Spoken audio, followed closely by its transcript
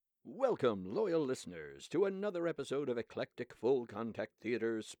Welcome, loyal listeners, to another episode of Eclectic Full Contact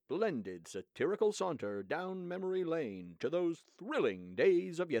Theater's splendid satirical saunter down memory lane to those thrilling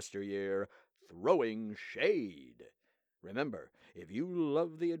days of yesteryear, throwing shade. Remember, if you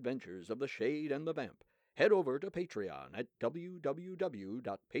love the adventures of the Shade and the Vamp, head over to Patreon at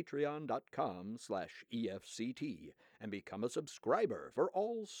www.patreon.com/EFCT and become a subscriber for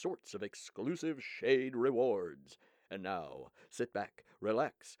all sorts of exclusive Shade rewards. And now, sit back,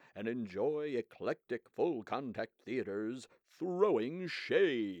 relax, and enjoy Eclectic Full Contact Theater's Throwing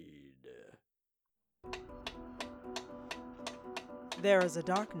Shade. There is a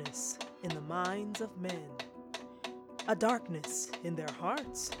darkness in the minds of men, a darkness in their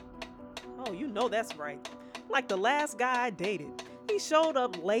hearts. Oh, you know that's right. Like the last guy I dated. He showed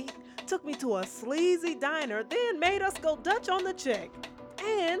up late, took me to a sleazy diner, then made us go Dutch on the check.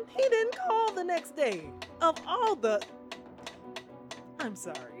 And he didn't call the next day. Of all the... I'm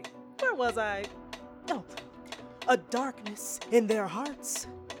sorry. Where was I? Oh. A darkness in their hearts.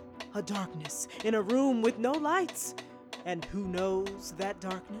 A darkness in a room with no lights. And who knows that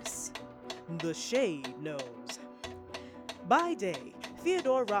darkness? The Shade knows. By day,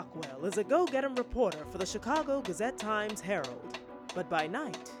 Theodore Rockwell is a go-getter reporter for the Chicago Gazette-Times-Herald. But by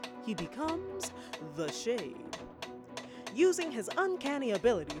night, he becomes the Shade. Using his uncanny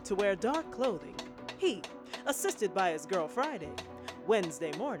ability to wear dark clothing, he, assisted by his girl Friday,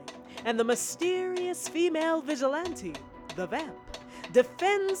 Wednesday morning, and the mysterious female vigilante, the Vamp,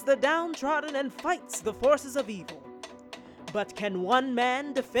 defends the downtrodden and fights the forces of evil. But can one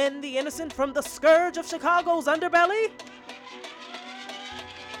man defend the innocent from the scourge of Chicago's underbelly?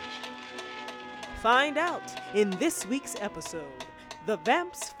 Find out in this week's episode, The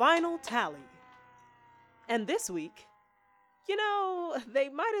Vamp's Final Tally. And this week, they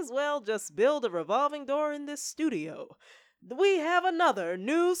might as well just build a revolving door in this studio. We have another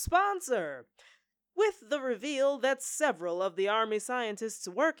new sponsor. With the reveal that several of the Army scientists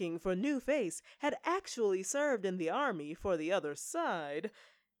working for New Face had actually served in the Army for the other side,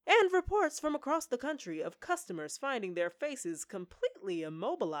 and reports from across the country of customers finding their faces completely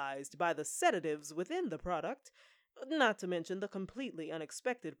immobilized by the sedatives within the product, not to mention the completely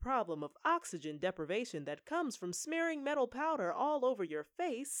unexpected problem of oxygen deprivation that comes from smearing metal powder all over your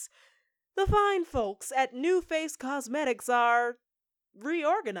face, the fine folks at New Face Cosmetics are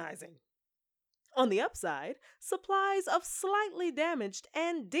reorganizing. On the upside, supplies of slightly damaged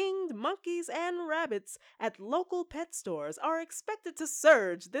and dinged monkeys and rabbits at local pet stores are expected to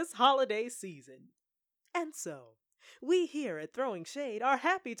surge this holiday season. And so, we here at Throwing Shade are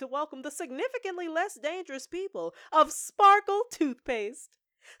happy to welcome the significantly less dangerous people of Sparkle Toothpaste.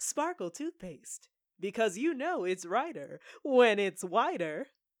 Sparkle Toothpaste, because you know it's righter when it's whiter.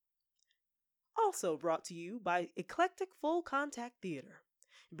 Also brought to you by Eclectic Full Contact Theater,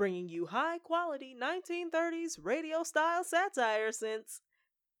 bringing you high-quality 1930s radio-style satire since...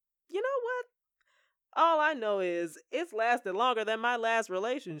 You know what? All I know is it's lasted longer than my last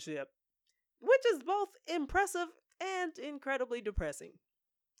relationship, which is both impressive and incredibly depressing.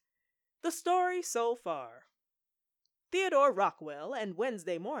 The story so far. Theodore Rockwell and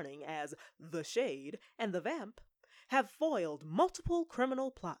Wednesday Morning as The Shade and the Vamp have foiled multiple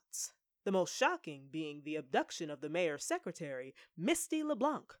criminal plots, the most shocking being the abduction of the mayor's secretary, Misty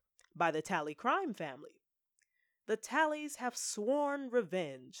LeBlanc, by the Talley crime family. The Talleys have sworn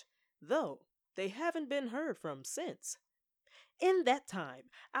revenge, though they haven't been heard from since. In that time,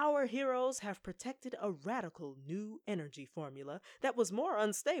 our heroes have protected a radical new energy formula that was more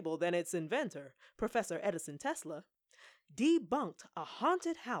unstable than its inventor, Professor Edison Tesla, debunked a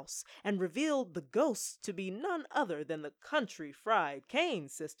haunted house and revealed the ghosts to be none other than the country fried Kane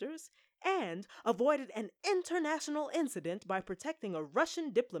sisters, and avoided an international incident by protecting a Russian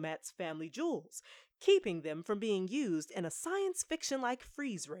diplomat's family jewels, keeping them from being used in a science fiction-like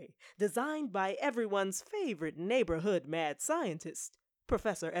freeze ray designed by everyone's favorite neighborhood mad scientist,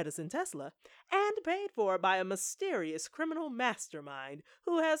 Professor Edison Tesla, and paid for by a mysterious criminal mastermind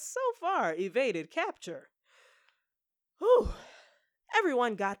who has so far evaded capture. Whew,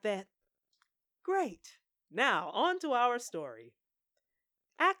 everyone got that? Great. Now, on to our story.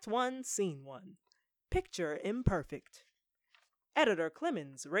 Act 1, Scene 1. Picture imperfect. Editor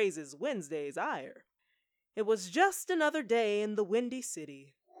Clemens raises Wednesday's ire. It was just another day in the Windy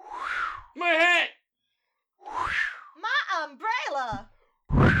City. My hat! My umbrella!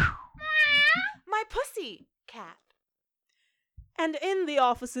 My pussy cat. And in the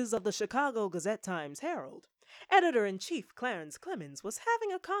offices of the Chicago Gazette-Times-Herald, Editor-in-Chief Clarence Clemens was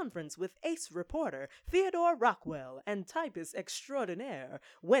having a conference with ace reporter Theodore Rockwell and typist extraordinaire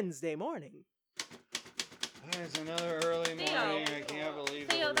Wednesday Morning. It's another early Theo. morning. I can't believe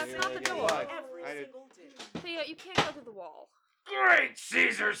it. Theo, that's not the door. What? Every I did- single day. Theo, you can't go through the wall. Great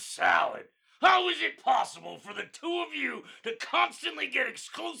Caesar salad! How is it possible for the two of you to constantly get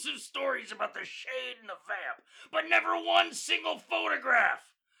exclusive stories about the Shade and the Vamp, but never one single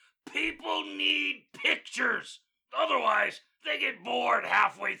photograph? People need pictures. Otherwise, they get bored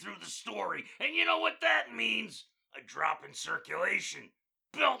halfway through the story, and you know what that means? A drop in circulation,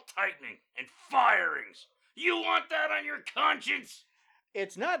 belt tightening, and firings. You want that on your conscience?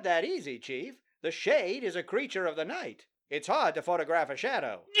 It's not that easy, Chief. The Shade is a creature of the night. It's hard to photograph a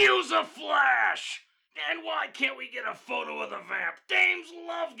shadow. Use a flash! And why can't we get a photo of the Vamp? Dames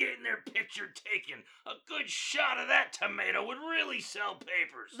love getting their picture taken. A good shot of that tomato would really sell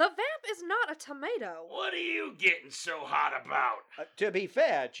papers. The vamp is not a tomato. What are you getting so hot about? To be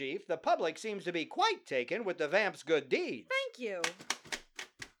fair, Chief, the public seems to be quite taken with the Vamp's good deeds. Thank you.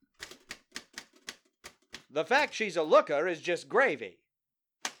 The fact she's a looker is just gravy.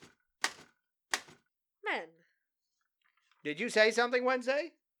 Men. Did you say something,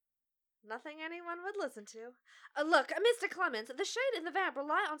 Wednesday? Nothing anyone would listen to. Look, Mr. Clemens, the Shade and the Vamp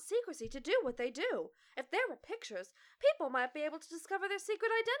rely on secrecy to do what they do. If there were pictures, people might be able to discover their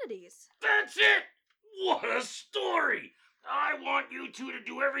secret identities. That's it! What a story! I want you two to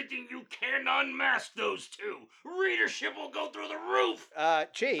do everything you can to unmask those two. Readership will go through the roof.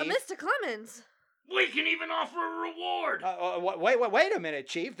 Chief. Mr. Clemens! We can even offer a reward. Wait a minute,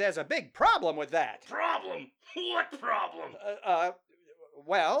 Chief. There's a big problem with that. Problem? What problem?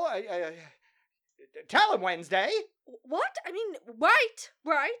 Well, tell him, Wednesday. What? I mean,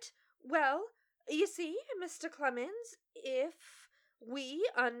 right. Well, you see, Mr. Clemens, if we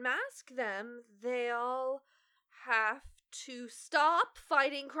unmask them, they'll have to stop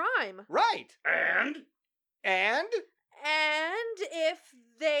fighting crime. Right. And? And if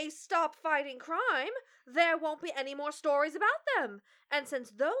they stop fighting crime, there won't be any more stories about them. And since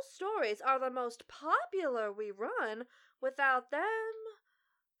those stories are the most popular we run, without them,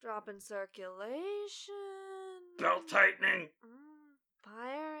 drop in circulation. Belt tightening.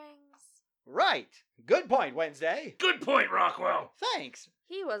 Firings. Right. Good point, Wednesday. Good point, Rockwell. Thanks.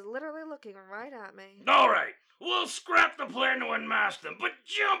 He was literally looking right at me. All right, we'll scrap the plan to unmask them, but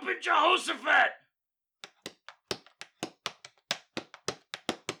jump in Jehoshaphat!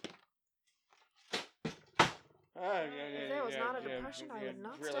 If there was not a depression, I would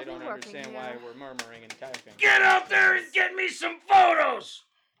not still really be don't working understand here. why we're murmuring and typing. Get out there and get me some photos!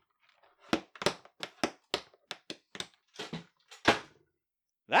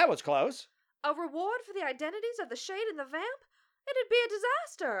 That was close. A reward for the identities of the Shade and the Vamp? It'd be a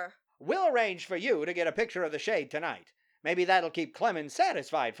disaster. We'll arrange for you to get a picture of the Shade tonight. Maybe that'll keep Clemens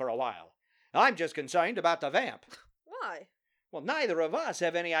satisfied for a while. I'm just concerned about the Vamp. Why? Well, neither of us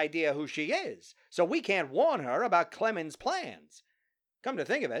have any idea who she is, so we can't warn her about Clemens' plans. Come to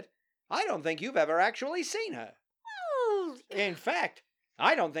think of it, I don't think you've ever actually seen her. Oh, In fact,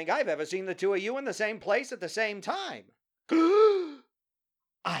 I don't think I've ever seen the two of you in the same place at the same time.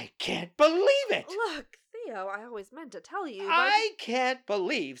 I can't believe it! look, Theo, I always meant to tell you, but... I can't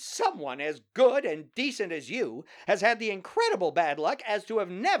believe someone as good and decent as you has had the incredible bad luck as to have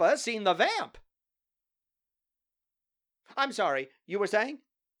never seen the Vamp. I'm sorry, you were saying?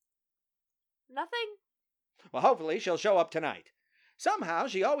 Nothing? Well, hopefully she'll show up tonight. Somehow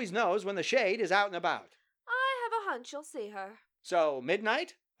she always knows when the Shade is out and about. I have a hunch you'll see her. So,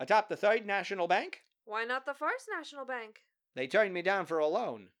 midnight, atop the Third National Bank? Why not the First National Bank? They turned me down for a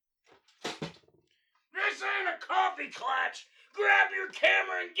loan. This ain't a coffee clutch! Grab your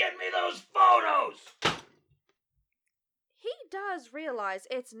camera and get me those photos! He does realize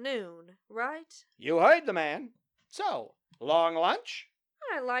it's noon, right? You heard the man. So, long lunch?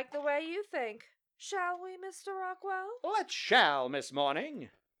 I like the way you think. Shall we, Mr. Rockwell? Let's shall, Miss Morning.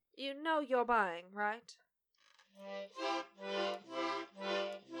 You know you're buying, right?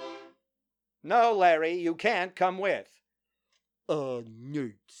 No, Larry, you can't come with.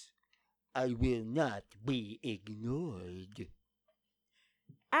 Nerds, I will not be ignored.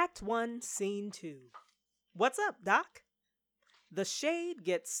 Act 1, Scene 2. What's up, Doc? The Shade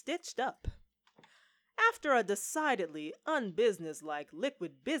gets stitched up. After a decidedly unbusinesslike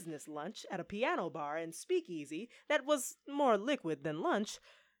liquid business lunch at a piano bar and speakeasy that was more liquid than lunch,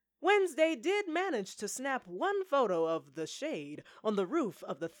 Wednesday did manage to snap one photo of the Shade on the roof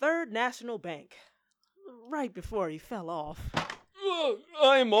of the Third National Bank, right before he fell off.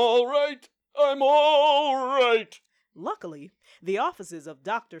 I'm all right. I'm all right. Luckily, the offices of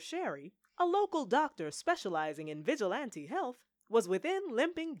Dr. Sherry, a local doctor specializing in vigilante health, was within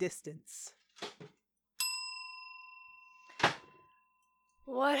limping distance.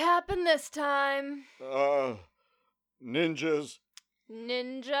 What happened this time? Ninjas.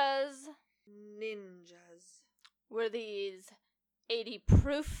 Ninjas? Ninjas. Were these 80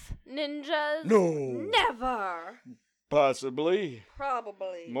 proof ninjas? No. Never. Possibly.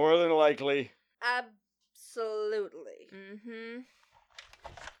 Probably. More than likely. Absolutely. Mm-hmm.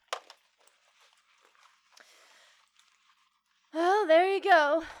 Well, there you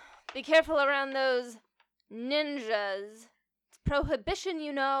go. Be careful around those ninjas. It's prohibition,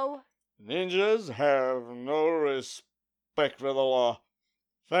 you know. Ninjas have no respect for the law.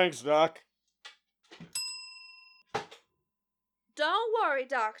 Thanks, Doc. Don't worry,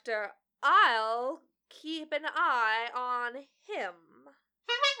 Doctor. I'll keep an eye on him.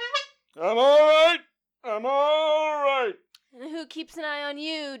 I'm alright. I'm alright. And who keeps an eye on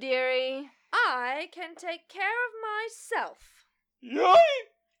you, dearie? I can take care of myself. Yoink!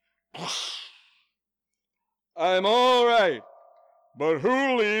 I'm alright. But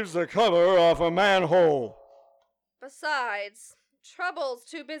who leaves the cover off a manhole? Besides, Trouble's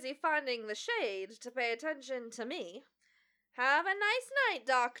too busy finding the shade to pay attention to me. Have a nice night,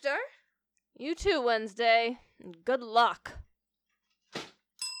 Doctor. You too, Wednesday. And good luck.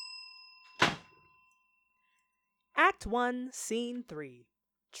 Act 1, Scene 3.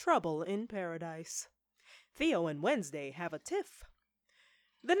 Trouble in Paradise. Theo and Wednesday have a tiff.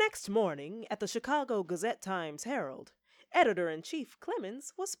 The next morning, at the Chicago Gazette-Times-Herald, Editor-in-Chief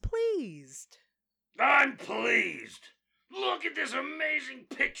Clemens was pleased. I'm pleased. Look at this amazing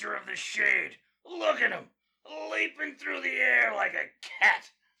picture of the shade. Look at him, leaping through the air like a cat.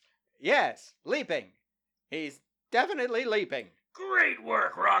 Yes, leaping. He's definitely leaping. Great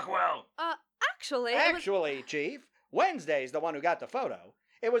work, Rockwell. Actually, Actually, Chief, Wednesday's the one who got the photo.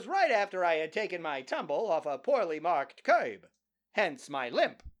 It was right after I had taken my tumble off a poorly marked curb. Hence my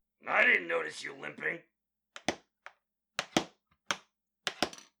limp. I didn't notice you limping.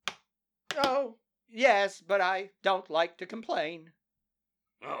 Oh, yes, but I don't like to complain.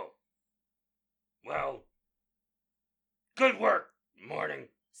 Oh. Well. Good work, Morning.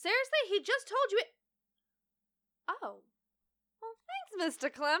 seriously, he just told you it. Oh. Well, thanks,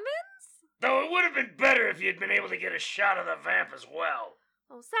 Mr. Clemens. Though it would have been better if you'd been able to get a shot of the vamp as well.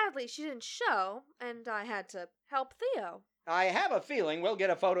 Well, sadly, she didn't show, and I had to help Theo. I have a feeling we'll get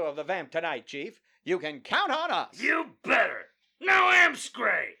a photo of the vamp tonight, Chief. You can count on us. You better. Now I'm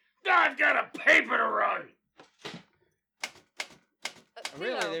Scray. I've got a paper to run.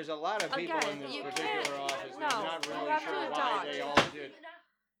 Really, Theo, there's a lot of people again, in this you particular can't- office. no, I'm not you really have sure to why adopt. they all did.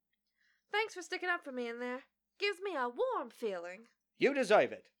 Thanks for sticking up for me in there. Gives me a warm feeling. You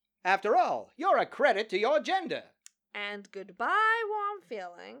deserve it. After all, you're a credit to your gender. And goodbye, warm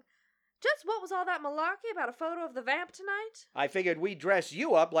feeling. Just what was all that malarkey about a photo of the vamp tonight? I figured we'd dress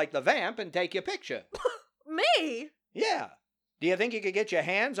you up like the vamp and take your picture. Me? Yeah. Do you think you could get your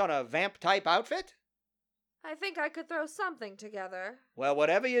hands on a vamp-type outfit? I think I could throw something together. Well,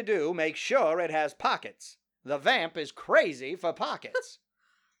 whatever you do, make sure it has pockets. The vamp is crazy for pockets.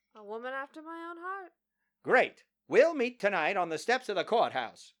 A woman after my own heart. Great. We'll meet tonight on the steps of the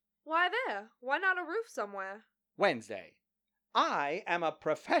courthouse. Why there? Why not a roof somewhere? Wednesday. I am a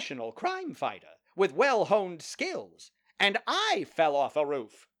professional crime fighter with well-honed skills, and I fell off a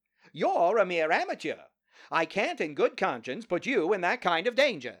roof. You're a mere amateur. I can't in good conscience put you in that kind of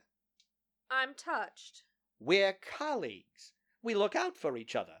danger. I'm touched. We're colleagues. We look out for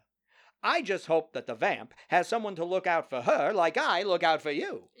each other. I just hope that the vamp has someone to look out for her like I look out for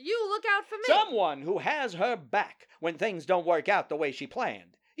you. You look out for me. Someone who has her back when things don't work out the way she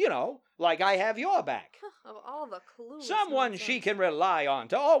planned. You know, like I have your back. Of all the clues. Someone she can rely on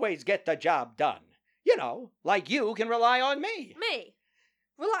to always get the job done. You know, like you can rely on me. Me.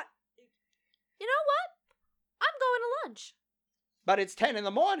 Rely. You know what? I'm going to lunch. But it's 10 in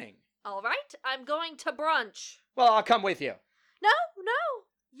the morning. All right, I'm going to brunch. Well, I'll come with you. No.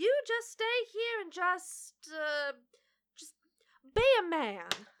 You just stay here and just be a man.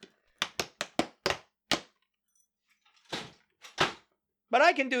 But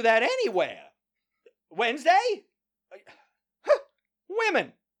I can do that anywhere. Wednesday?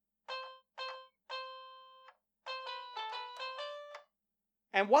 Women.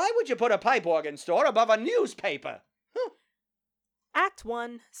 And why would you put a pipe organ store above a newspaper? Act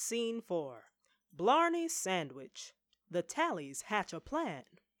 1, Scene 4. Blarney's Sandwich. The Tallies hatch a plan.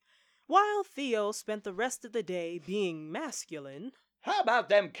 While Theo spent the rest of the day being masculine, How about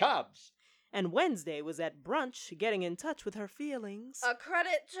them Cubs? and Wednesday was at brunch getting in touch with her feelings, A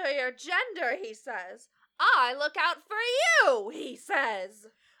credit to your gender, he says. I look out for you, he says.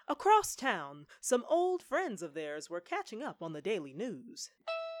 across town, some old friends of theirs were catching up on the daily news.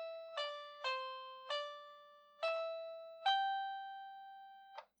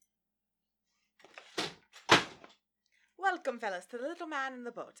 Welcome, fellas, to the Little Man in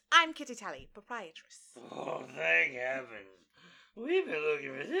the Boat. I'm Kitty Tally, proprietress. Oh, thank heavens. We've been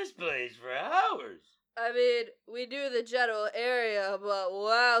looking for this place for hours. I mean, we do the general area, but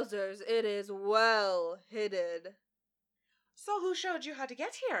wowzers, it is well hidden. So who showed you how to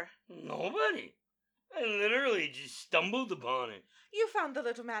get here? Nobody. I literally just stumbled upon it. You found the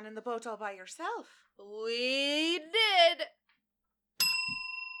Little Man in the Boat all by yourself. We did.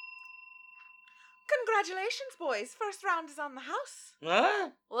 Congratulations, boys. First round is on the house. Huh?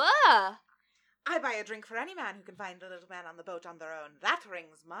 Whoa! I buy a drink for any man who can find the Little Man on the boat on their own. That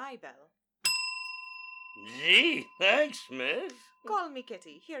rings my bell. Gee, thanks, miss. Call me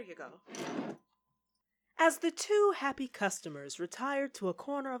Kitty. Here you go. As the two happy customers retired to a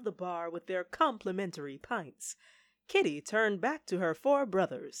corner of the bar with their complimentary pints, Kitty turned back to her four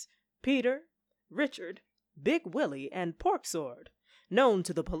brothers, Peter, Richard, Big Willie, and Porksword, known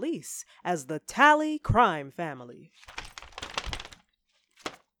to the police as the Tally crime family.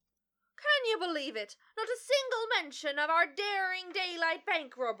 Can you believe it? Not a single mention of our daring daylight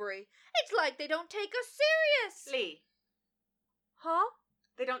bank robbery. It's like they don't take us serious. Lee. Huh?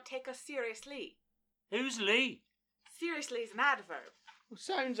 They don't take us seriously. Who's Lee? Seriously is an adverb.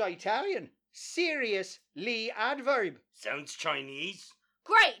 Sounds Italian. Seriously adverb. Sounds Chinese.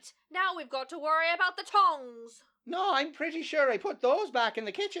 Great! Now we've got to worry about the tongs. No, I'm pretty sure I put those back in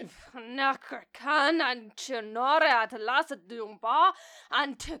the kitchen. Nakker kan an chinore at lasa dumba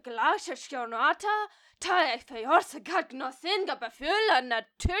an tiklasha shionata ta feyorsa gagnosinga befula na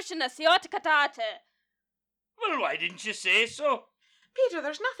tushina sioticatate. Well, why didn't you say so? Peter,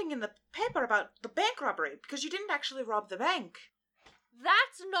 there's nothing in the paper about the bank robbery because you didn't actually rob the bank.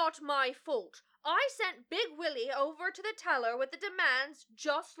 That's not my fault. I sent Big Willie over to the teller with the demands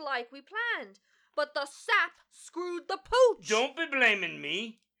just like we planned. But the sap screwed the pooch. Don't be blaming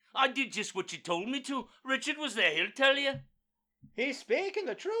me. I did just what you told me to. Richard was there, he'll tell you. He's speaking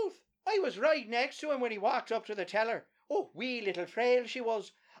the truth. I was right next to him when he walked up to the teller. Oh, wee little frail she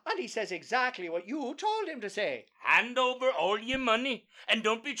was. And he says exactly what you told him to say. Hand over all your money. And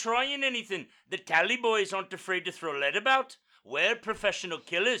don't be trying anything. The Tally boys aren't afraid to throw lead about. We're professional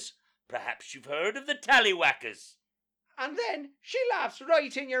killers. Perhaps you've heard of the Tallywhackers. And then she laughs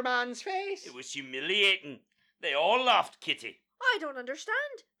right in your man's face. It was humiliating. They all laughed, Kitty. I don't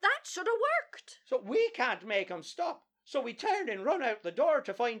understand. That should have worked. So we can't make him stop. So we turn and run out the door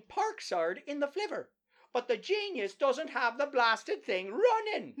to find Parksard in the flivver. But the genius doesn't have the blasted thing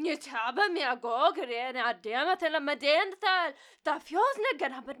running. You taba me a gogre na demat la madenthal. Da fjosna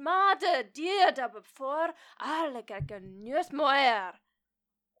ganabit made dia da before arlega ganus moer.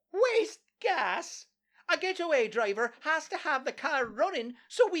 Waste gas. A getaway driver has to have the car running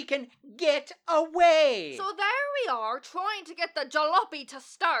so we can get away. So there we are, trying to get the jalopy to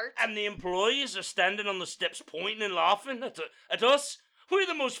start. And the employees are standing on the steps pointing and laughing at us. We're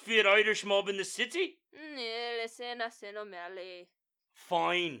the most feared Irish mob in the city.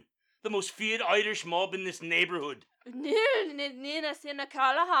 Fine. The most feared Irish mob in this neighbourhood.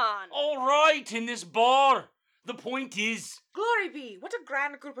 All right, in this bar. The point is... Glory be, what a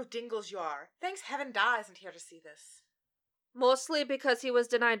grand group of dingles you are. Thanks heaven Da isn't here to see this. Mostly because he was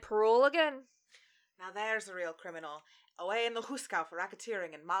denied parole again. Now there's a real criminal, away in the Huskow for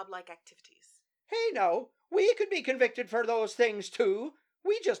racketeering and mob-like activities. Hey now, we could be convicted for those things too.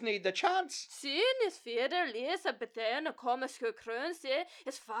 We just need the chance. Sin is fader lesa beten a komische krönse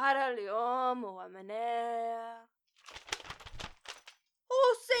is fara leom o amene.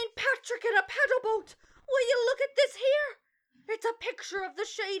 Oh, St. Patrick in a paddle boat! Will you look at this here? It's a picture of the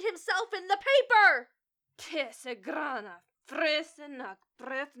shade himself in the paper. Tis a grana, frisen ak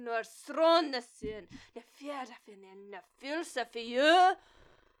breth nor sronesin, ne fjerdafin en ne fylse for you.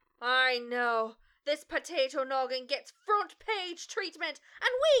 I know. This potato noggin gets front page treatment,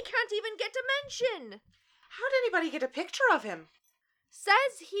 and we can't even get a mention. How did anybody get a picture of him?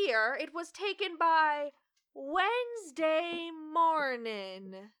 Says here it was taken by Wednesday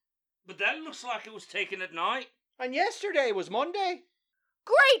morning. But that looks like it was taken at night. And yesterday was Monday.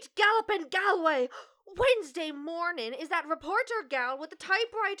 Great Gallopin' Galway! Wednesday morning is that reporter gal with the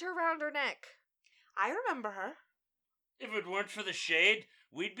typewriter round her neck. I remember her. If it weren't for the shade,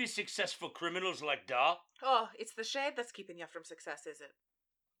 we'd be successful criminals like Da. Oh, it's the shade that's keeping you from success, is it?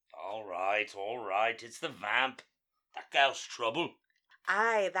 All right. It's the vamp. That gal's trouble.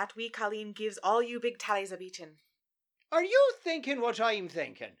 Aye, that wee Colleen gives all you big tallies a beating. Are you thinking what I'm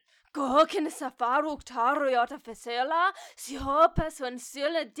thinking? Gokin safaruk taru yota fesela, si hoppas un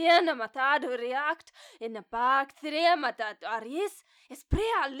sula dena matado react in a bag tre matat aris, es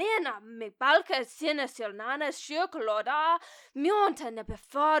prea lena me balka sina silnana shukloda, mionta ne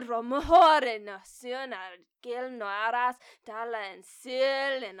befadro mohore no suna gil no aras, dala en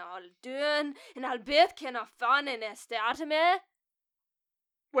sil en al dun, en al bith ken a fan in estatame.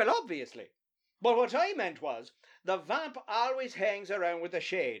 Well, obviously. But what I meant was, the vamp always hangs around with the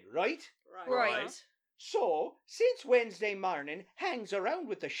shade, right? Right. So, since Wednesday morning hangs around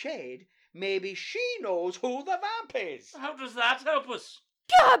with the shade, maybe she knows who the vamp is. How does that help us?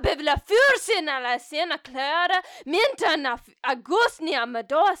 Ja, bevla fursin alla sena kläder, minta na augustni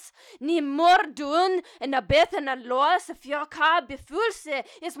amados, ni mordun, en a bethen a loas a fioka befulse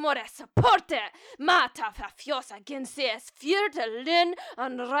is more a supporte, mata fa fiosa gense es fjörte lyn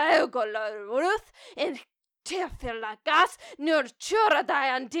an raugola ruth, en tefilla gas, nur chura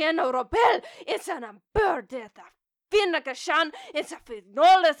an dena robel, it's an birdet a finnagashan, it's a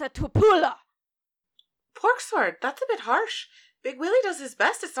finoles a tupula. Porksword, that's a bit harsh. Big Willie does his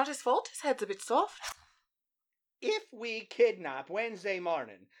best. It's not his fault. His head's a bit soft. If we kidnap Wednesday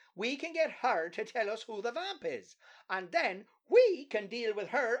morning, we can get her to tell us who the vamp is, and then we can deal with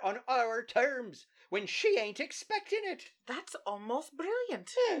her on our terms, when she ain't expecting it. That's almost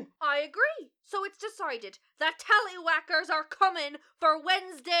brilliant. I agree. So it's decided. The tallywhackers are coming for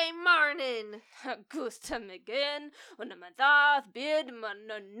Wednesday morning. Gustam again, und am dath bid man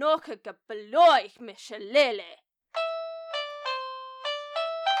no noka kapaloich mishalele.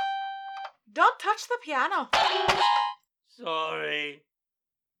 Don't touch the piano. Sorry.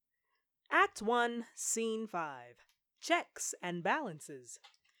 Act 1, Scene 5. Checks and balances.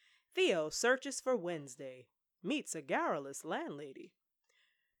 Theo searches for Wednesday, meets a garrulous landlady.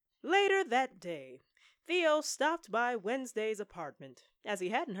 Later that day, Theo stopped by Wednesday's apartment, as he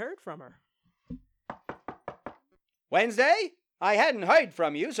hadn't heard from her. Wednesday? I hadn't heard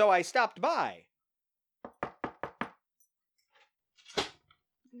from you, so I stopped by.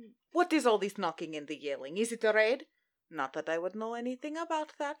 What is all this knocking and the yelling? Is it a raid? Not that I would know anything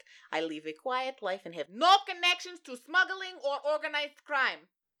about that. I live a quiet life and have no connections to smuggling or organized crime,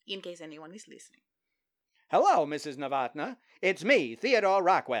 in case anyone is listening. Hello, Mrs. Novotna. It's me, Theodore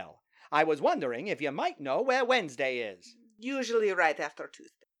Rockwell. I was wondering if you might know where Wednesday is. Usually right after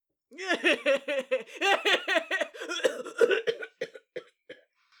Tuesday.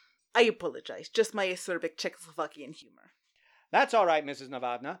 I apologize. Just my acerbic Czechoslovakian humor. That's all right, Mrs.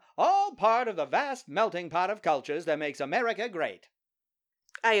 Novotna. All part of the vast melting pot of cultures that makes America great.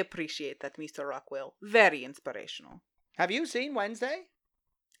 I appreciate that, Mr. Rockwell. Very inspirational. Have you seen Wednesday?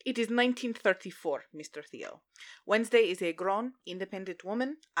 It is 1934, Mr. Theo. Wednesday is a grown, independent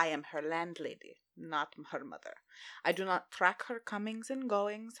woman. I am her landlady, not her mother. I do not track her comings and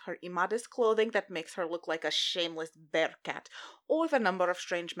goings, her immodest clothing that makes her look like a shameless bear cat, or the number of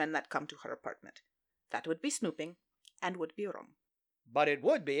strange men that come to her apartment. That would be snooping, and would be wrong. But it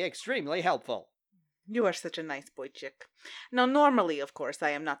would be extremely helpful. You are such a nice boy, Chick. Now, normally, of course,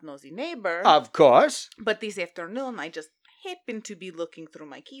 I am not nosy neighbor. Of course. But this afternoon, I just happened to be looking through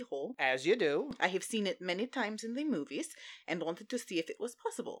my keyhole. As you do. I have seen it many times in the movies, and wanted to see if it was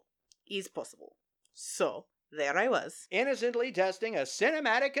possible. Is possible. So, there I was. Innocently testing a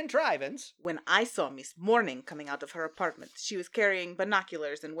cinematic contrivance. When I saw Miss Morning coming out of her apartment, she was carrying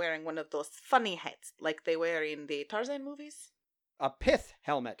binoculars and wearing one of those funny hats, like they wear in the Tarzan movies. A pith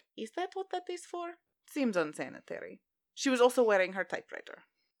helmet. Is that what that is for? Seems unsanitary. She was also wearing her typewriter.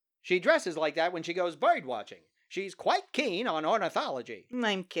 She dresses like that when she goes bird watching. She's quite keen on ornithology.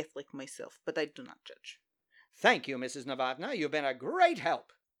 I'm Catholic myself, but I do not judge. Thank you, Mrs. Novotna. You've been a great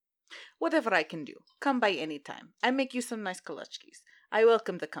help. Whatever I can do, come by any time. I make you some nice kolachkis. I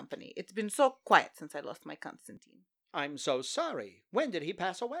welcome the company. It's been so quiet since I lost my Constantine. I'm so sorry. When did he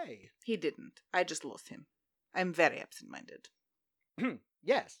pass away? He didn't. I just lost him. I'm very absent-minded.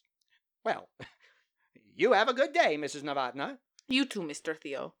 Yes. Well, you have a good day, Mrs. Novotna. You too, Mr.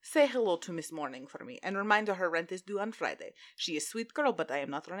 Theo. Say hello to Miss Morning for me, and remind her rent is due on Friday. She is a sweet girl, but I am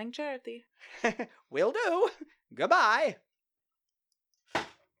not running charity. Will do. Goodbye.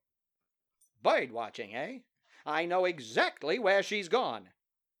 Bird watching, eh? I know exactly where she's gone.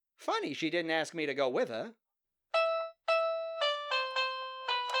 Funny she didn't ask me to go with her.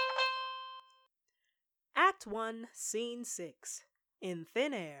 Act 1, Scene 6. In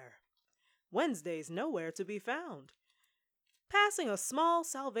thin air. Wednesday's nowhere to be found. Passing a small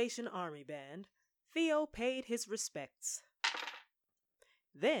Salvation Army band, Theo paid his respects.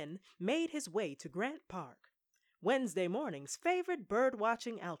 Then made his way to Grant Park, Wednesday morning's favorite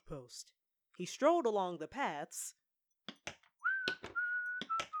bird-watching outpost. He strolled along the paths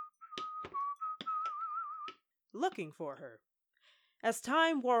looking for her. As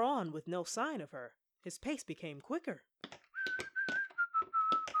time wore on with no sign of her, his pace became quicker.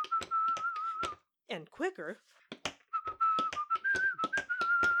 And quicker,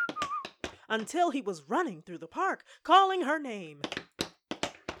 until he was running through the park, calling her name.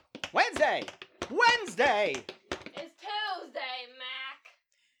 Wednesday! Wednesday! It's Tuesday, Mac.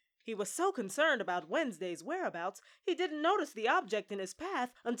 He was so concerned about Wednesday's whereabouts, he didn't notice the object in his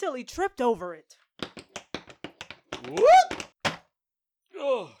path until he tripped over it. Whoop!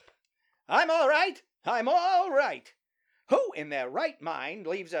 Oh, I'm all right. I'm all right. Who in their right mind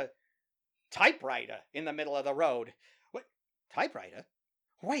leaves a typewriter in the middle of the road? What? Typewriter?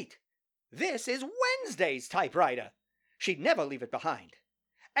 Wait, this is Wednesday's typewriter. She'd never leave it behind.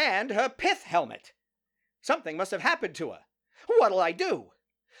 And her pith helmet. Something must have happened to her. What'll I do?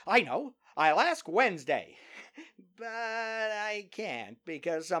 I know. I'll ask Wednesday. But I can't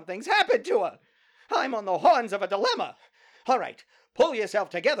because something's happened to her. I'm on the horns of a dilemma. All right, pull yourself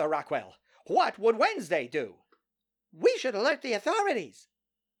together, Rockwell. What would Wednesday do? We should alert the authorities.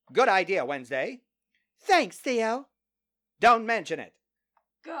 Good idea, Wednesday. Thanks, Theo. Don't mention it.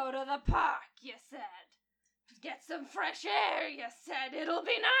 Go to the park, you said. Get some fresh air, you said. It'll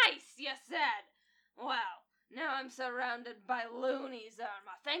be nice, you said. Well, now I'm surrounded by loonies,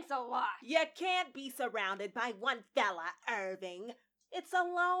 Irma. Thanks a lot. You can't be surrounded by one fella, Irving. It's a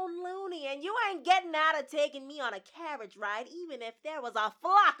lone loony, and you ain't getting out of taking me on a carriage ride even if there was a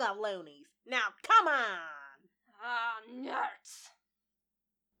flock of loonies. Now, come on! Ah, nerds.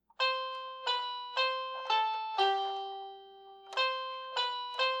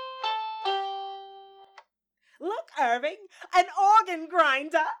 Look, Irving, an organ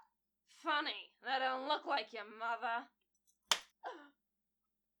grinder! Funny, that don't look like your mother.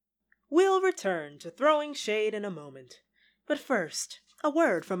 We'll return to Throwing Shade in a moment. But first, a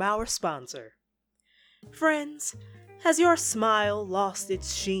word from our sponsor. Friends, has your smile lost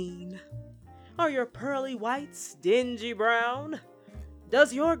its sheen? Are your pearly whites dingy brown?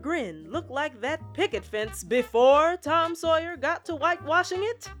 Does your grin look like that picket fence before Tom Sawyer got to whitewashing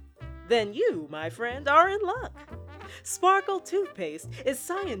it? Then you, my friend, are in luck. Sparkle toothpaste is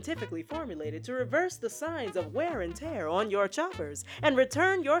scientifically formulated to reverse the signs of wear and tear on your choppers and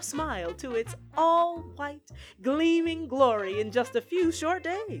return your smile to its all-white, gleaming glory in just a few short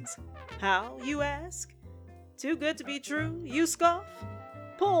days. How, you ask? Too good to be true, you scoff?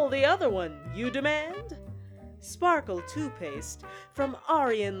 Pull the other one, you demand? Sparkle toothpaste from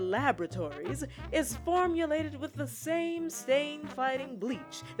Aryan Laboratories is formulated with the same stain-fighting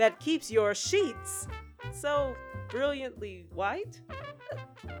bleach that keeps your sheets so brilliantly white?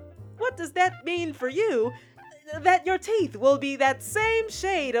 What does that mean for you? That your teeth will be that same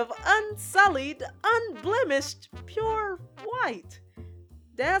shade of unsullied, unblemished, pure white.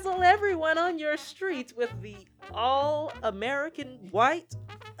 Dazzle everyone on your street with the all-American white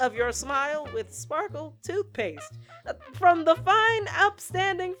of your smile with Sparkle toothpaste from the fine,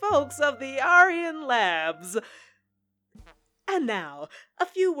 upstanding folks of the Aryan Labs. And now, a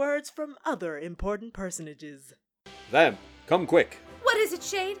few words from other important personages. Vamp, come quick. What is it,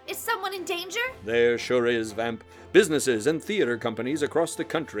 Shade? Is someone in danger? There sure is, Vamp. Businesses and theater companies across the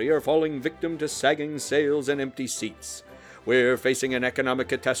country are falling victim to sagging sales and empty seats. We're facing an economic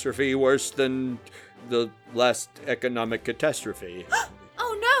catastrophe worse than the last economic catastrophe.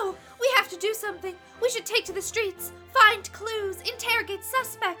 Oh no! We have to do something. We should take to the streets, find clues, interrogate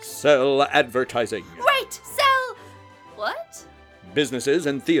suspects. Sell advertising. Right! Sell... What? Businesses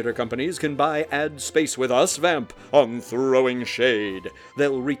and theater companies can buy ad space with us, Vamp, on Throwing Shade.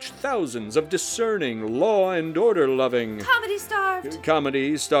 They'll reach thousands of discerning, law and order-loving,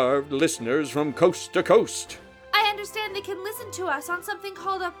 comedy-starved listeners from coast to coast. I understand they can listen to us on something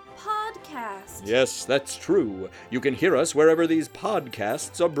called a podcast. Yes, that's true. You can hear us wherever these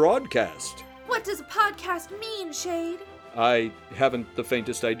podcasts are broadcast. What does a podcast mean, Shade? I haven't the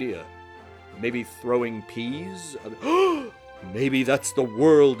faintest idea. Maybe throwing peas? Maybe that's the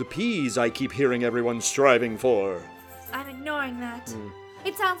world peas I keep hearing everyone striving for. I'm ignoring that.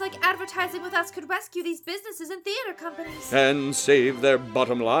 It sounds like advertising with us could rescue these businesses and theater companies. And save their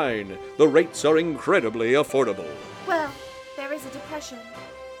bottom line. The rates are incredibly affordable. Well, there is a depression.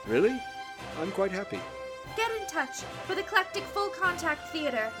 Really? I'm quite happy. Get in touch with Eclectic Full Contact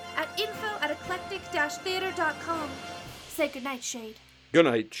Theater at info@eclectic-theater.com. Say goodnight, Shade. Good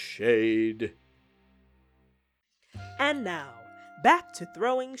night, Shade. And now, back to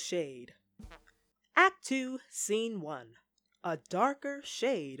Throwing Shade. Act 2, Scene 1. A darker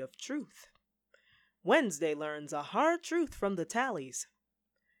shade of truth. Wednesday learns a hard truth from the tallies.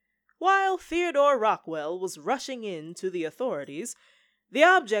 While Theodore Rockwell was rushing in to the authorities, the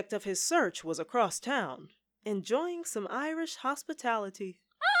object of his search was across town, enjoying some Irish hospitality.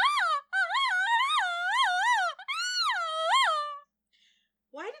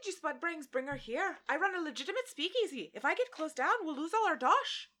 Why did you spud brains bring her here? I run a legitimate speakeasy. If I get closed down, we'll lose all our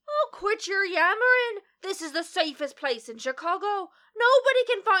dosh. Oh, quit your yammering. This is the safest place in Chicago. Nobody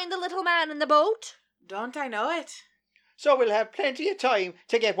can find the little man in the boat. Don't I know it? So we'll have plenty of time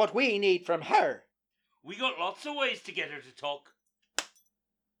to get what we need from her. We got lots of ways to get her to talk.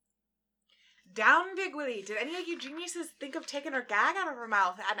 Down, Big Willie. Did any of you geniuses think of taking her gag out of her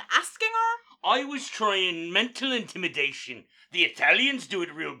mouth and asking her? I was trying mental intimidation. The Italians do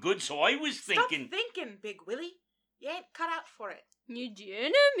it real good, so I was thinking... Stop thinking, Big Willie. You ain't cut out for it. I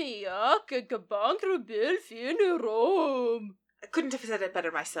couldn't have said it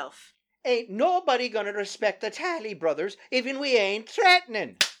better myself. Ain't nobody gonna respect the Tally brothers, even we ain't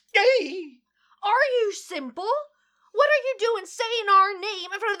threatening. Yay! Are you simple? What are you doing saying our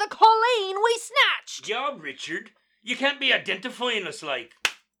name in front of the Colleen we snatched? Job, Richard. You can't be identifying us like...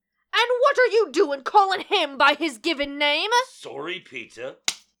 And what are you doing calling him by his given name? Sorry, Peter.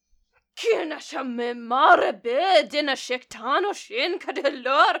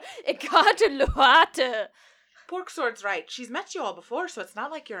 Porksword's right. She's met you all before, so it's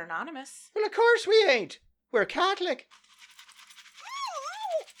not like you're anonymous. Well, of course we ain't. We're Catholic.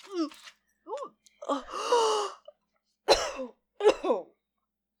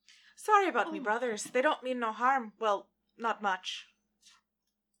 Sorry about me brothers. They don't mean no harm. Well, not much.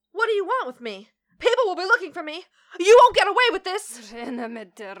 What do you want with me? People will be looking for me. You won't get away with this. I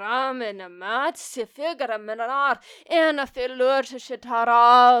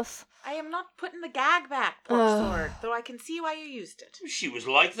am not putting the gag back, Porksword, though I can see why you used it. She was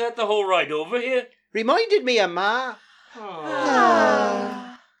like that the whole ride over here. Reminded me of Ma.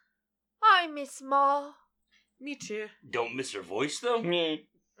 I miss Ma. Me too. Don't miss her voice, though.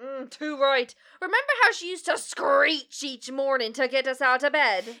 Too right. Remember how she used to screech each morning to get us out of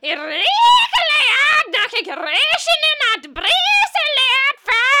bed?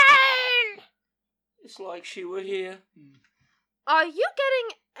 It's like she were here. Are you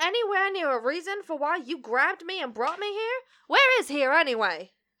getting anywhere near a reason for why you grabbed me and brought me here? Where is here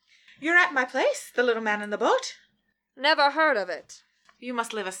anyway? You're at my place, the little man in the boat. Never heard of it. You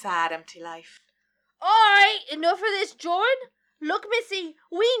must live a sad, empty life. Alright, enough of this, Jordan. Look, Missy,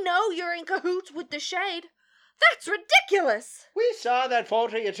 we know you're in cahoots with the Shade. That's ridiculous. We saw that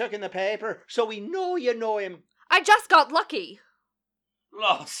photo you took in the paper, so we know you know him. I just got lucky.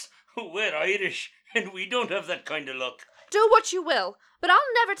 Loss. We're Irish, and we don't have that kind of luck. Do what you will, but I'll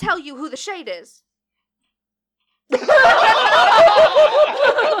never tell you who the Shade is. Did you hear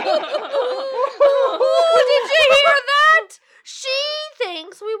that? She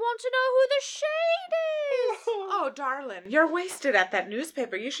thinks we want to know who the Shade is. Oh, darling, you're wasted at that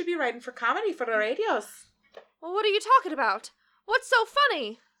newspaper. You should be writing for comedy for the radios. Well, what are you talking about? What's so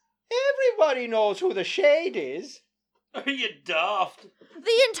funny? Everybody knows who the Shade is. Are you daft?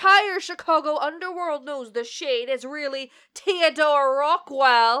 The entire Chicago underworld knows the Shade is really Theodore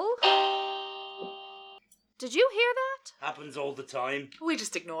Rockwell. Did you hear that? Happens all the time. We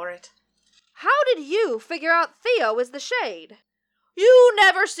just ignore it. How did you figure out Theo is the Shade? You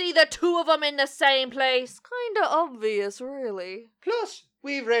never see the two of them in the same place. Kinda obvious, really. Plus,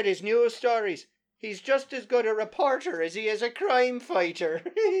 we've read his news stories. He's just as good a reporter as he is a crime fighter.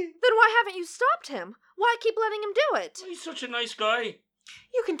 Then why haven't you stopped him? Why keep letting him do it? He's such a nice guy.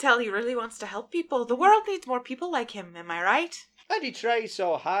 You can tell he really wants to help people. The world needs more people like him, am I right? And he tries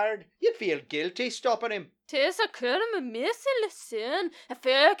so hard, you'd feel guilty stopping him.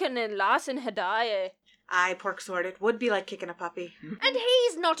 Aye, Porksword, it would be like kicking a puppy. And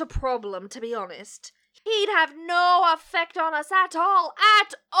he's not a problem, to be honest. He'd have no effect on us at all,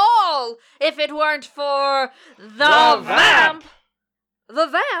 if it weren't for the Vamp. The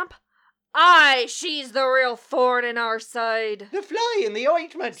Vamp? Aye, she's the real thorn in our side. The fly in the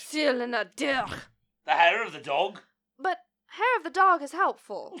ointment. The hair of the dog. But hair of the dog is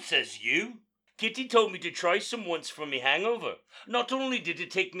helpful. Says you. Kitty told me to try some once for me hangover. Not only did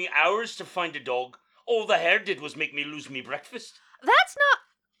it take me hours to find a dog, all the hair did was make me lose me breakfast. That's not...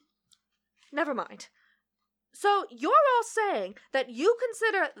 Never mind. So you're all saying that you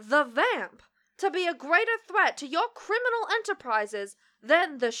consider the Vamp to be a greater threat to your criminal enterprises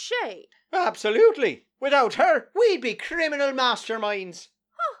than the Shade? Absolutely. Without her, we'd be criminal masterminds.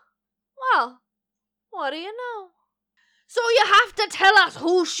 Huh. Well, what do you know? So you have to tell us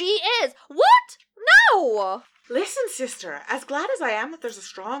who she is. What? No! Listen, sister, as glad as I am that there's a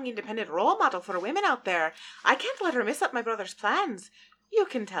strong, independent role model for women out there, I can't let her miss up my brother's plans. You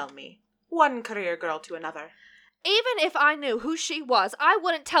can tell me. One career girl to another. Even if I knew who she was, I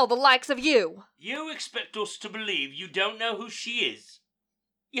wouldn't tell the likes of you. You expect us to believe you don't know who she is?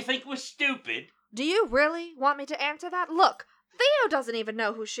 You think we're stupid? Do you really want me to answer that? Look, Theo doesn't even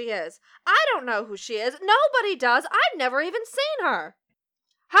know who she is. I don't know who she is. Nobody does. I've never even seen her.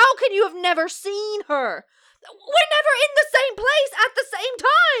 How can you have never seen her? We're never in the same place at the same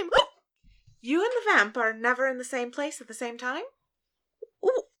time. You and the vamp are never in the same place at the same time?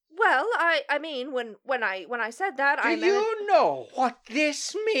 Well, I mean, when I said that, I Do meant... you know what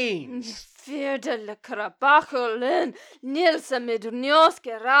this means? Fjerdele krabacholen, Nilsa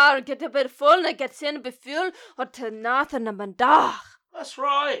midunioske rar, get a bit full, and get sin beful, or to nothing a mandach. That's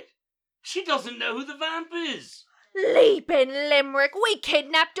right. She doesn't know who the vamp is. Leaping Limerick, we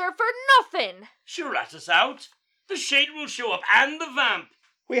kidnapped her for nothing. She'll rat us out. The shade will show up and the vamp.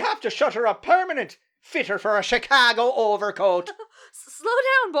 We have to shut her up permanent. Fit her for a Chicago overcoat. Slow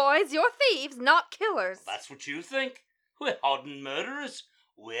down, boys. You're thieves, not killers. That's what you think. We're hardened murderers.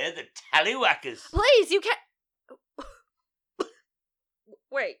 We're the tallywhackers. Please, you can't...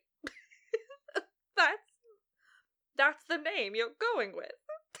 Wait. That's the name you're going with.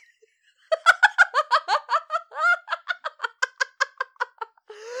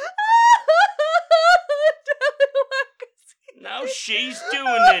 Now she's doing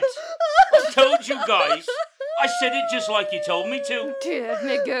it. I told you guys. I said it just like you told me to.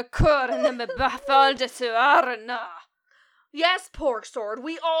 Yes, Pork Sword,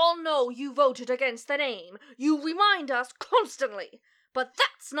 we all know you voted against the name. You remind us constantly. But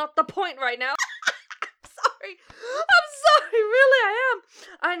that's not the point right now. I'm sorry, really I am.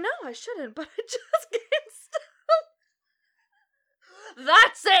 I know I shouldn't, but I just can't stop.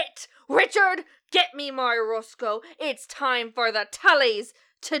 That's it! Richard, get me my Roscoe. It's time for the tallies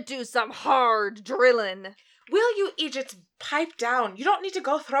to do some hard drilling. Will you idiots pipe down? You don't need to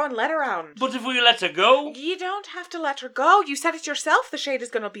go throwing lead around. But if we let her go... You don't have to let her go. You said it yourself. The shade is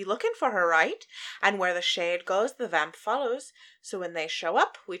going to be looking for her, right? And where the shade goes, the vamp follows. So when they show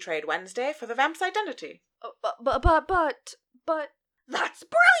up, we trade Wednesday for the vamp's identity. But that's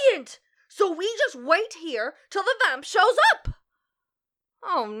brilliant! So we just wait here till the vamp shows up.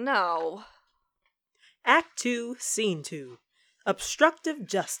 Oh no. Act 2, Scene 2. Obstructive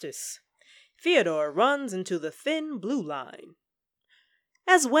Justice. Theodore runs into the thin blue line.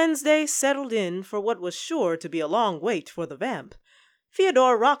 As Wednesday settled in for what was sure to be a long wait for the vamp,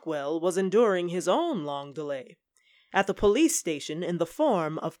 Theodore Rockwell was enduring his own long delay at the police station in the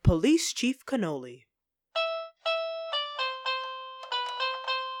form of Police Chief Cannoli.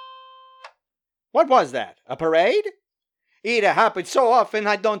 What was that? A parade? It happens so often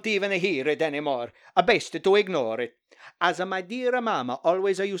I don't even hear it anymore. Best to ignore it. As my dear mama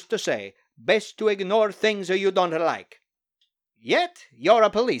always used to say, best to ignore things you don't like. Yet you're a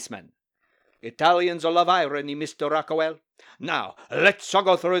policeman. Italians love irony, Mr. Rockwell. Now, let's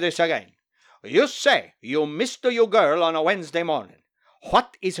go through this again. You say you missed your girl on a Wednesday morning.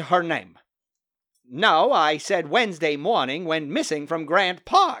 What is her name? No, I said Wednesday morning when missing from Grant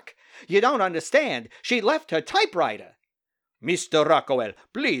Park. You don't understand. She left her typewriter. Mr. Rockwell,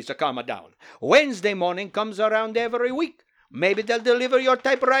 please calm down. Wednesday morning comes around every week. Maybe they'll deliver your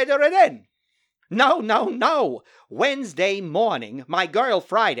typewriter then. No. Wednesday morning, my girl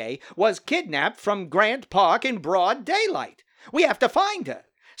Friday was kidnapped from Grant Park in broad daylight. We have to find her.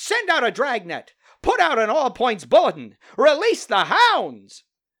 Send out a dragnet. Put out an all-points bulletin. Release the hounds.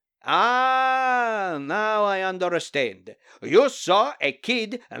 Ah, now I understand. You saw a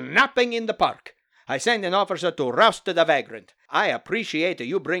kid napping in the park. I send an officer to roust the vagrant. I appreciate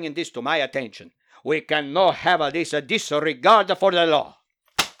you bringing this to my attention. We cannot have this disregard for the law.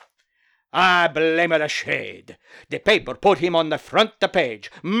 I blame the shade. The paper put him on the front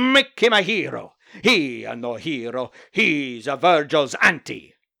page. Make him a hero. He no hero. He's a Virgil's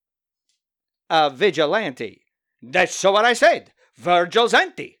auntie. A vigilante. That's what I said. Virgil's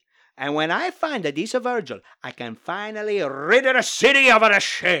auntie. And when I find this Virgil, I can finally rid the city of the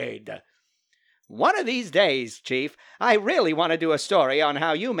shade. One of these days, Chief, I really want to do a story on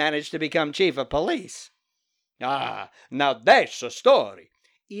how you managed to become chief of police. Ah, now that's a story.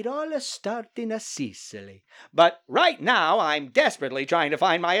 It all started in Sicily. But right now, I'm desperately trying to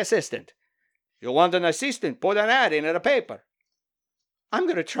find my assistant. You want an assistant? Put an ad in the paper. I'm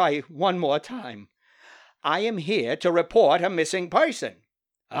going to try one more time. I am here to report a missing person.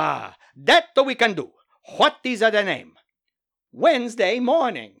 Ah, that we can do. What is the name? Wednesday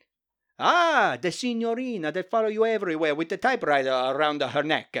morning. Ah, the signorina that follow you everywhere with the typewriter around her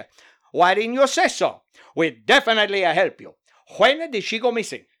neck. Why didn't you say so? We definitely help you. When did she go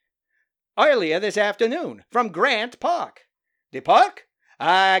missing? Earlier this afternoon, from Grant Park. The park?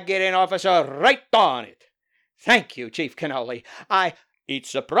 I get an officer right on it. Thank you, Chief Cannoli.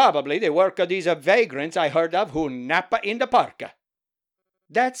 It's probably the work of these vagrants I heard of who nap in the park.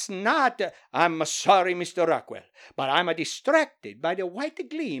 That's not... I'm sorry, Mr. Rockwell, but I'm distracted by the white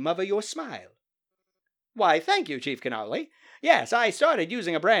gleam of your smile. Why, thank you, Chief Cannoli. Yes, I started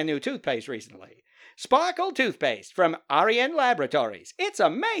using a brand new toothpaste recently. Sparkle toothpaste from Ariane Laboratories. It's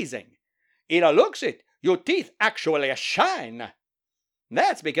amazing. It looks it. Your teeth actually shine.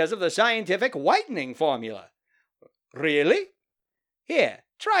 That's because of the scientific whitening formula. Really? Here,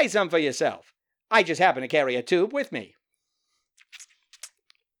 try some for yourself. I just happen to carry a tube with me.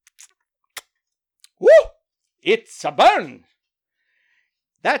 Woo! It's a burn!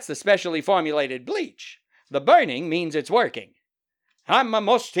 That's the specially formulated bleach. The burning means it's working. I'm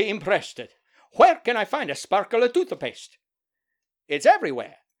most impressed. Where can I find a sparkle toothpaste? It's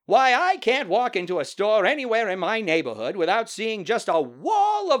everywhere. Why, I can't walk into a store anywhere in my neighborhood without seeing just a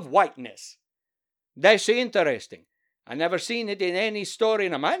wall of whiteness. That's interesting. I never seen it in any store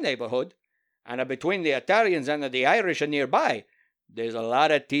in my neighborhood. And between the Italians and the Irish nearby, there's a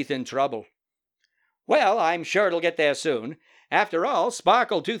lot of teeth in trouble. Well, I'm sure it'll get there soon. After all,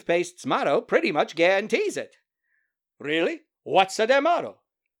 Sparkle Toothpaste's motto pretty much guarantees it. Really? What's their motto?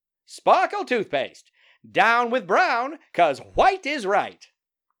 Sparkle Toothpaste. Down with brown, 'cause white is right.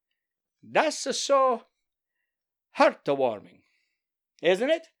 That's so heartwarming, isn't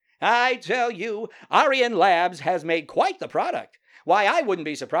it? I tell you, Ariane Labs has made quite the product. Why, I wouldn't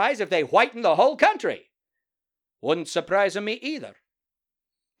be surprised if they whitened the whole country. Wouldn't surprise me either.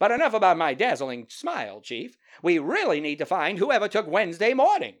 But enough about my dazzling smile, Chief. We really need to find whoever took Wednesday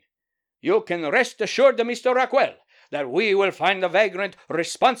morning. You can rest assured, Mr. Rockwell, that we will find the vagrant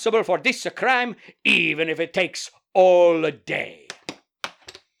responsible for this crime, even if it takes all day.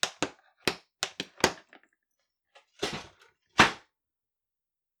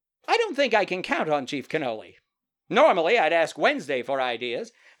 I don't think I can count on Chief Cannoli. Normally, I'd ask Wednesday for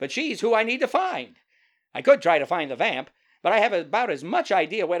ideas, but she's who I need to find. I could try to find the vamp, but I have about as much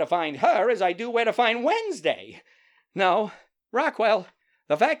idea where to find her as I do where to find Wednesday. No, Rockwell,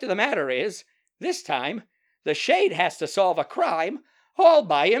 the fact of the matter is, this time, the Shade has to solve a crime all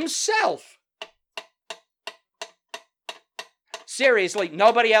by himself. Seriously,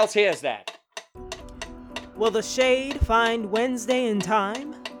 nobody else hears that. Will the Shade find Wednesday in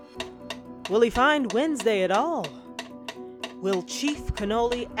time? Will he find Wednesday at all? Will Chief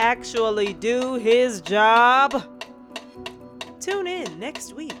Cannoli actually do his job? Tune in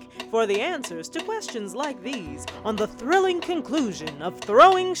next week for the answers to questions like these on the thrilling conclusion of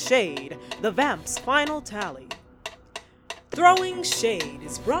Throwing Shade, the Vamp's Final Tally. Throwing Shade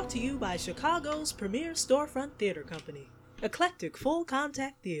is brought to you by Chicago's premier storefront theater company, Eclectic Full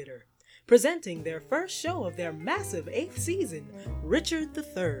Contact Theater, presenting their first show of their massive 8th season, Richard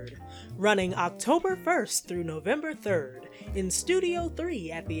III, running October 1st through November 3rd in Studio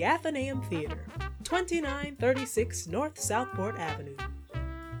 3 at the Athenaeum Theater, 2936 North Southport Avenue.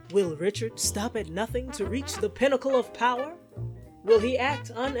 Will Richard stop at nothing to reach the pinnacle of power? Will he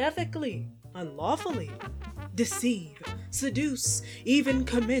act unethically, unlawfully, deceive, seduce, even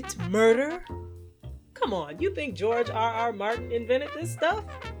commit murder? Come on, you think George R.R. Martin invented this stuff?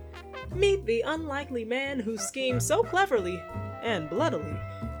 Meet the unlikely man who schemed so cleverly and bloodily,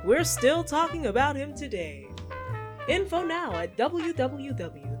 we're still talking about him today. Info now at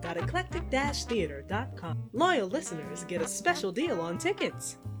www.eclectic-theater.com. Loyal listeners get a special deal on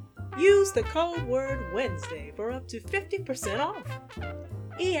tickets. Use the code word Wednesday for up to 50% off.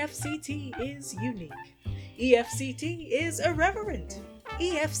 EFCT is unique. EFCT is irreverent.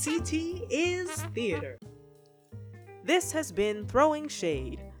 EFCT is theater. This has been Throwing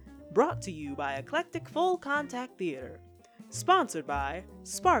Shade, brought to you by Eclectic Full Contact Theater. Sponsored by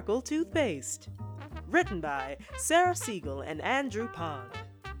Sparkle Toothpaste. Written by Sarah Siegel and Andrew Pond.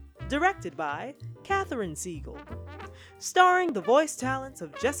 Directed by Catherine Siegel. Starring the voice talents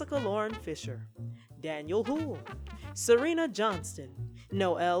of Jessica Lauren Fisher, Daniel Houle, Serena Johnston,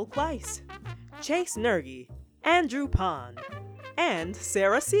 Noelle Kleiss, Chase Nergy, Andrew Pond, and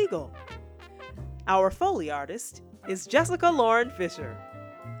Sarah Siegel. Our Foley artist is Jessica Lauren Fisher.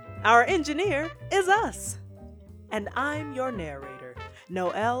 Our engineer is us. And I'm your narrator,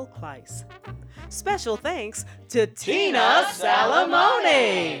 Noelle Kleiss. Special thanks to Tina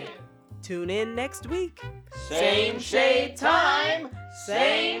Salamone. Tune in next week. Same shade time,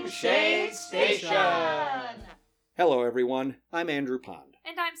 same shade station. Hello, everyone. I'm Andrew Pond.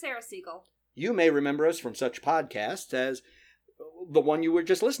 And I'm Sarah Siegel. You may remember us from such podcasts as the one you were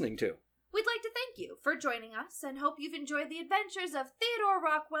just listening to. We'd like to thank you for joining us and hope you've enjoyed the adventures of Theodore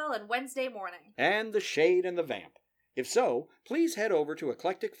Rockwell and Wednesday Morning. And The Shade and the Vamp. If so, please head over to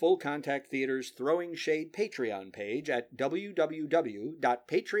Eclectic Full Contact Theater's Throwing Shade Patreon page at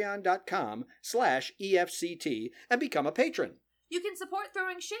www.patreon.com/EFCT and become a patron. You can support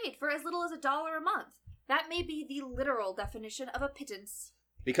Throwing Shade for as little as $1 a month. That may be the literal definition of a pittance.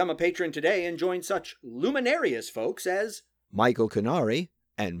 Become a patron today and join such luminarious folks as Michael Canari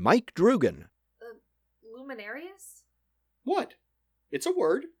and Mike Drugan. Luminarious? What? It's a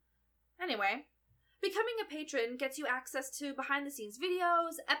word. Anyway, becoming a patron gets you access to behind-the-scenes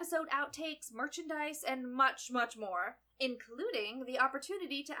videos, episode outtakes, merchandise, and much, much more, including the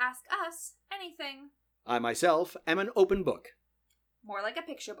opportunity to ask us anything. I myself am an open book. More like a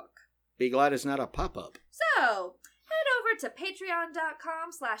picture book. Be glad it's not a pop-up. So, head over to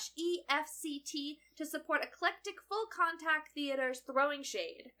patreon.com/EFCT to support Eclectic Full Contact Theater's Throwing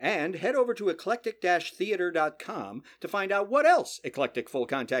Shade. And head over to eclectic-theater.com to find out what else Eclectic Full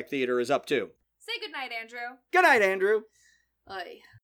Contact Theater is up to. Say goodnight, Andrew. Good night, Andrew. Aye.